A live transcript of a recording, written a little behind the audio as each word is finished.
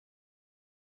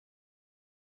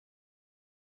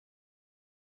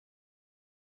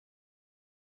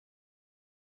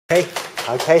Okay,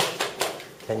 okay.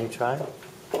 Can you try?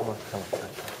 Come on, come on, come on.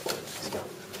 Let's go.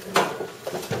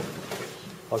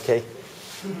 Okay.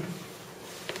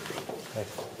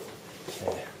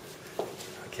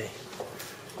 Okay.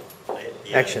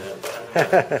 Action.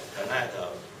 Tonight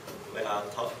we are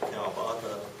talking about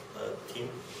the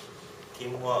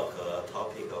teamwork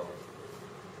topic.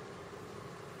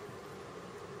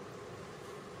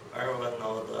 Everyone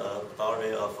knows the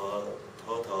story of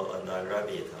Toto and the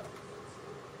rabbit.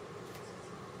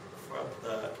 First,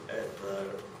 the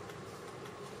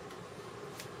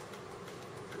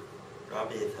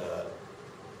rabbit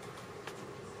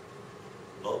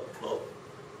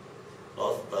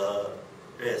lost the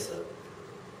race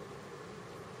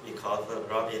because the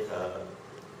rabbit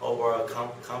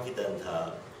overconfident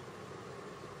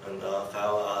and have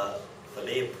a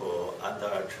sleep under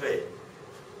a tree.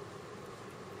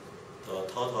 The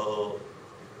Toto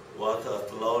walked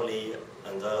slowly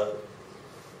and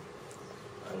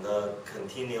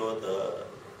continued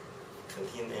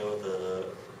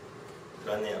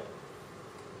running.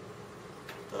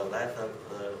 The lesson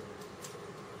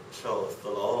show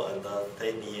slow and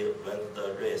steady wins the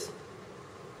race.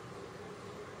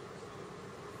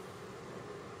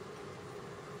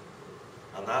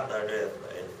 Another race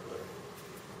is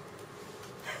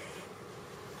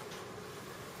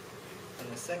in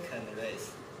the second race,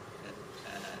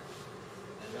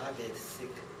 the rabbit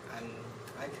sick and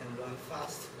I can run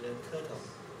fast the turtle,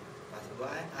 but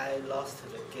when I lost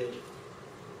the game,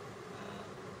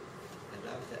 the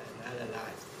rabbit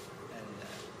analyzed, and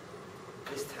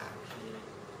this time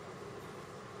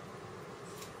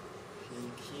he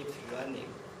keeps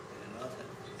running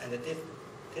and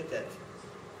didn't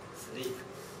sleep,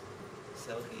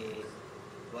 so he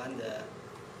won the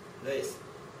race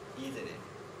easily.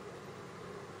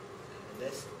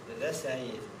 The lesson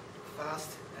is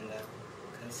fast and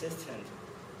consistent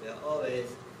will always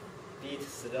beat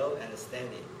slow and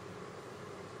steady.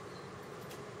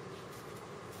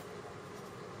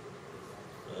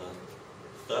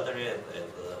 Third race is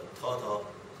Toto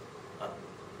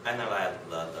analyze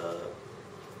the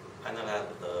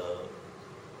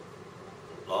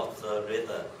lost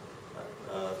reason.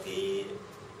 He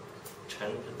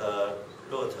changed the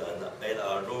route and made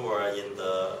a maneuver in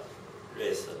the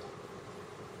race.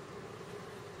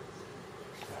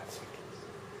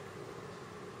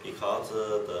 Because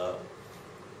the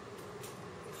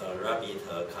rabbit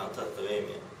can't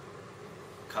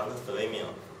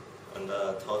swimming, and the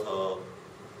Toto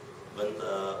win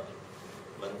the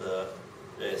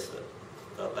race.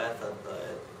 The lesson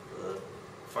is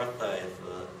first is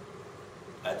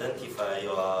identify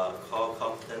your core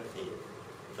competency,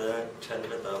 then change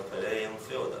the playing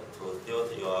field to suit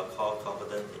your core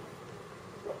competency.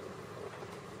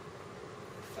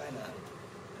 Finally,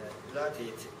 the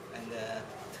rabbit and the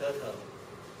turtle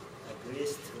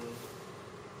agrees to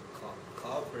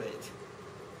cooperate.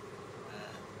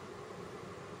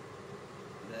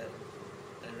 The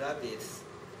rabbit's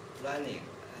running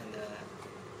and the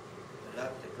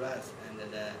rabbit runs and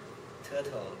the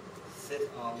turtle sits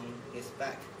on his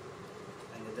back,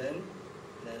 and then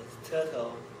the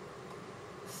turtle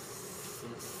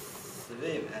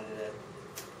swim and the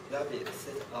rabbit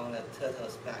sits on the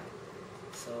turtle's back.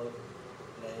 So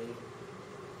they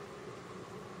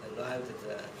arrived at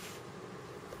the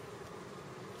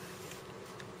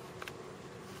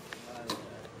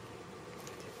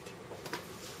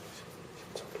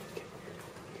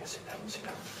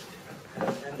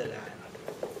end line.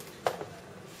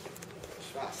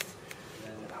 Trust.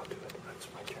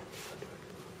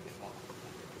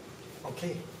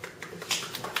 Okay.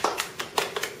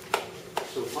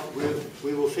 So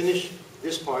we will finish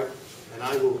this part, and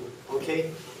I will,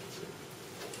 okay?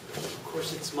 Of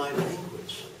course, it's my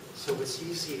language, so it's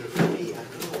easier for me. I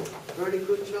know. Very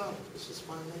good job. This is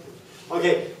my language.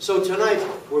 Okay, so tonight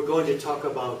we're going to talk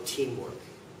about teamwork.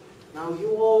 Now,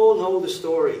 you all know the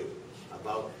story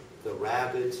about the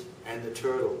rabbit and the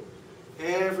turtle.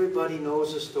 Everybody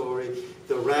knows the story.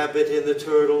 The rabbit and the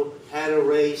turtle had a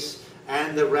race,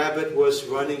 and the rabbit was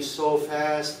running so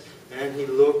fast, and he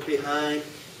looked behind,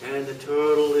 and the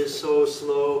turtle is so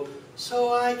slow,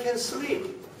 so I can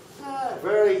sleep.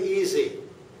 Very easy.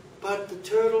 But the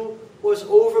turtle was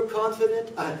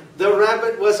overconfident. The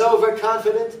rabbit was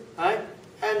overconfident, right?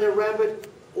 And the rabbit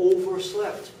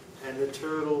overslept. And the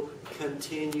turtle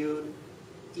continued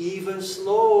even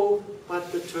slow,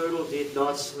 but the turtle did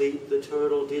not sleep. The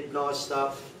turtle did not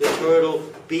stop. The turtle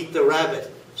beat the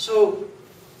rabbit. So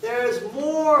there's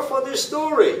more for this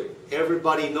story.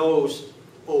 Everybody knows,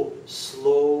 oh,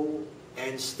 slow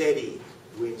and steady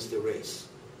wins the race.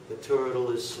 The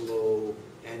turtle is slow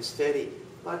and steady.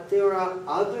 But there are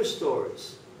other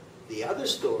stories. The other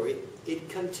story, it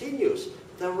continues.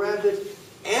 The rabbit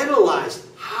analyzed,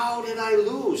 how did I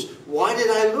lose? Why did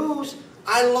I lose?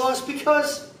 I lost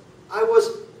because I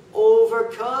was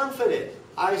overconfident.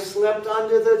 I slept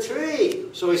under the tree.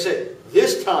 So he said,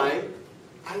 this time,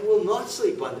 I will not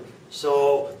sleep under.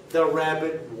 So the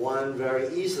rabbit won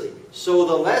very easily. So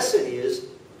the lesson is,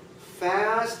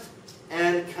 fast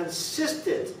and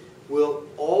consistent will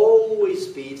always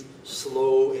beat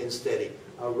slow and steady.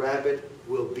 A rabbit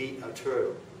will beat a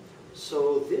turtle.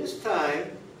 So this time,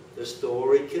 the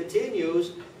story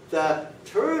continues. The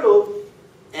turtle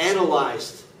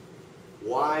analyzed.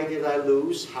 Why did I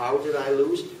lose? How did I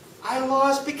lose? I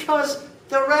lost because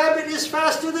the rabbit is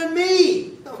faster than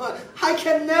me. I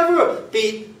can never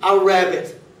beat a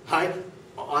rabbit, right,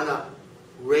 on a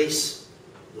race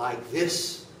like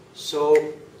this.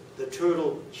 So the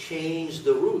turtle changed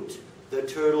the route. The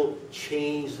turtle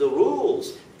changed the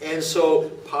rules. And so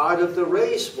part of the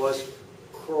race was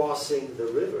crossing the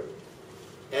river.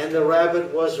 And the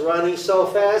rabbit was running so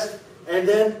fast, and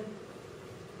then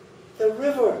the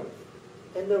river.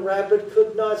 And the rabbit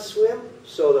could not swim,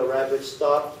 so the rabbit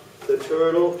stopped. The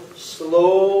turtle,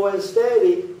 slow and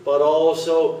steady, but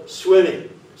also swimming.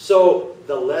 So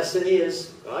the lesson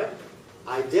is, right,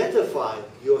 identify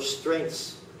your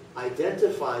strengths.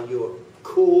 Identify your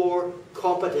core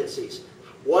competencies.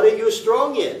 What are you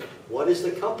strong in? What is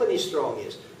the company strong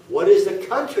in? What is the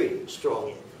country strong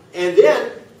in? And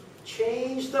then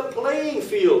change the playing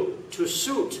field to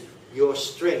suit your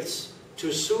strengths,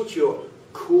 to suit your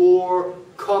core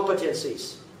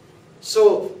competencies.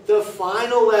 So the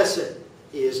final lesson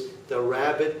is the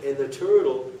rabbit and the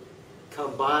turtle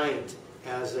combined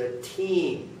as a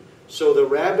team. So the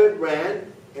rabbit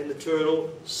ran and the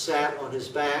turtle sat on his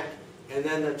back, and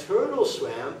then the turtle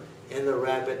swam and the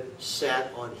rabbit sat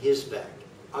on his back.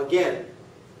 Again,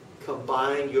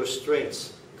 combine your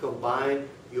strengths, combine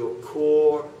your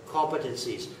core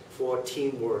competencies for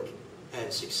teamwork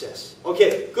and success.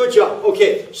 Okay, good job.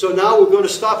 Okay, so now we're going to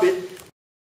stop it.